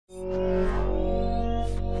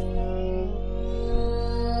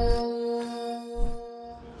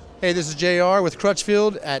Hey, this is JR with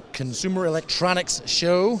Crutchfield at Consumer Electronics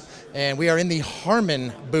Show, and we are in the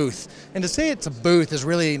Harman booth. And to say it's a booth is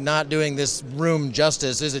really not doing this room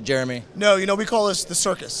justice, is it, Jeremy? No, you know, we call this the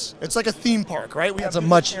circus. It's like a theme park, right? We have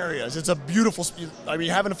different areas. It's a beautiful, I mean,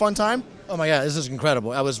 you having a fun time? Oh my God, this is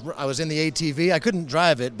incredible. I was in the ATV. I couldn't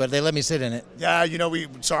drive it, but they let me sit in it. Yeah, you know,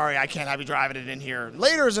 sorry, I can't have you driving it in here.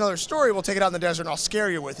 Later is another story. We'll take it out in the desert and I'll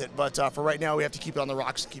scare you with it. But for right now, we have to keep it on the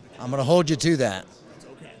rocks. I'm going to hold you to that.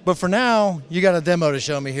 But for now, you got a demo to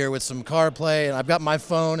show me here with some CarPlay, and I've got my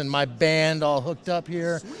phone and my band all hooked up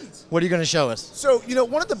here. Sweet. What are you going to show us? So, you know,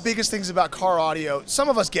 one of the biggest things about car audio, some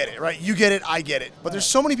of us get it, right? You get it, I get it. But there's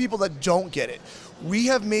so many people that don't get it. We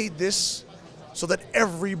have made this so that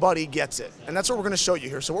everybody gets it. And that's what we're going to show you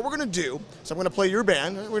here. So what we're going to do is I'm going to play your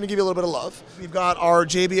band. We're going to give you a little bit of love. We've got our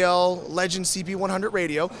JBL Legend CP100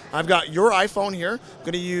 radio. I've got your iPhone here. I'm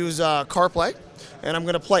going to use CarPlay, and I'm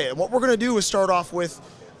going to play it. And what we're going to do is start off with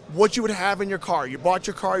what you would have in your car. You bought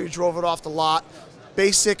your car, you drove it off the lot,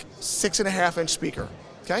 basic 6.5-inch speaker,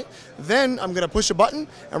 okay? Then I'm gonna push a button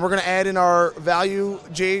and we're gonna add in our value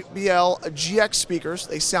JBL GX speakers.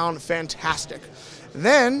 They sound fantastic.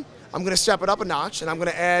 Then I'm gonna step it up a notch and I'm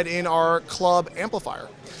gonna add in our club amplifier.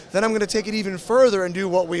 Then I'm gonna take it even further and do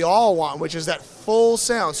what we all want, which is that full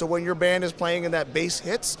sound. So when your band is playing and that bass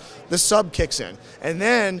hits, the sub kicks in. And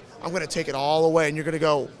then I'm gonna take it all away and you're gonna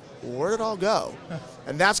go, where did it all go?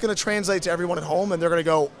 And that's going to translate to everyone at home, and they're going to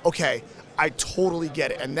go, okay, I totally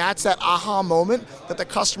get it. And that's that aha moment that the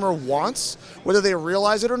customer wants, whether they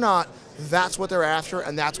realize it or not. That's what they're after,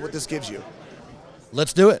 and that's what this gives you.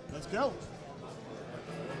 Let's do it. Let's go.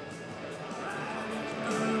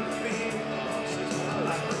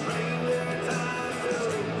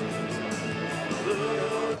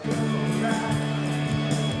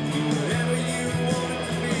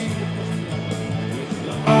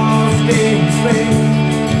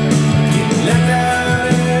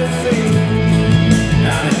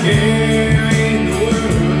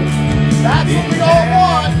 That's what we all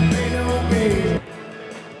want,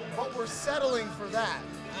 but we're settling for that.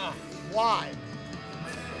 Why?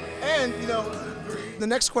 And, you know, the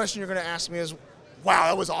next question you're going to ask me is, wow,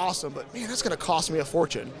 that was awesome, but man, that's going to cost me a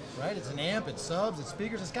fortune. Right, it's an amp, it's subs, it's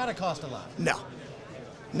speakers, it's got to cost a lot. No,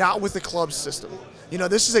 not with the club system. You know,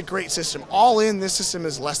 this is a great system. All in, this system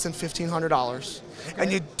is less than $1,500,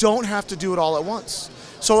 and you don't have to do it all at once.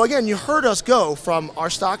 So again, you heard us go from our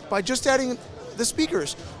stock by just adding the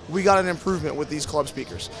speakers. We got an improvement with these club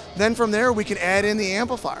speakers. Then from there, we can add in the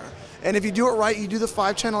amplifier. And if you do it right, you do the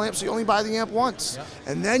 5-channel amp, so you only buy the amp once. Yep.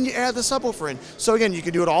 And then you add the subwoofer in. So again, you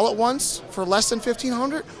can do it all at once for less than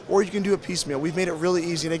 $1,500, or you can do it piecemeal. We've made it really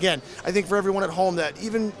easy. And again, I think for everyone at home that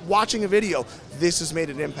even watching a video, this has made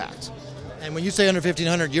an impact. And when you say under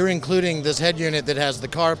 $1,500, you're including this head unit that has the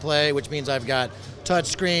CarPlay, which means I've got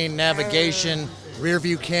touchscreen, navigation, rear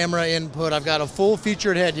view camera input. I've got a full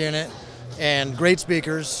featured head unit and great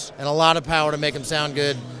speakers and a lot of power to make them sound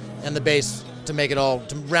good, and the bass to make it all,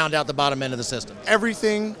 to round out the bottom end of the system.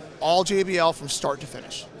 Everything, all JBL from start to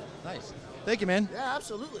finish. Nice. Thank you, man. Yeah,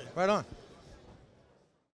 absolutely. Right on.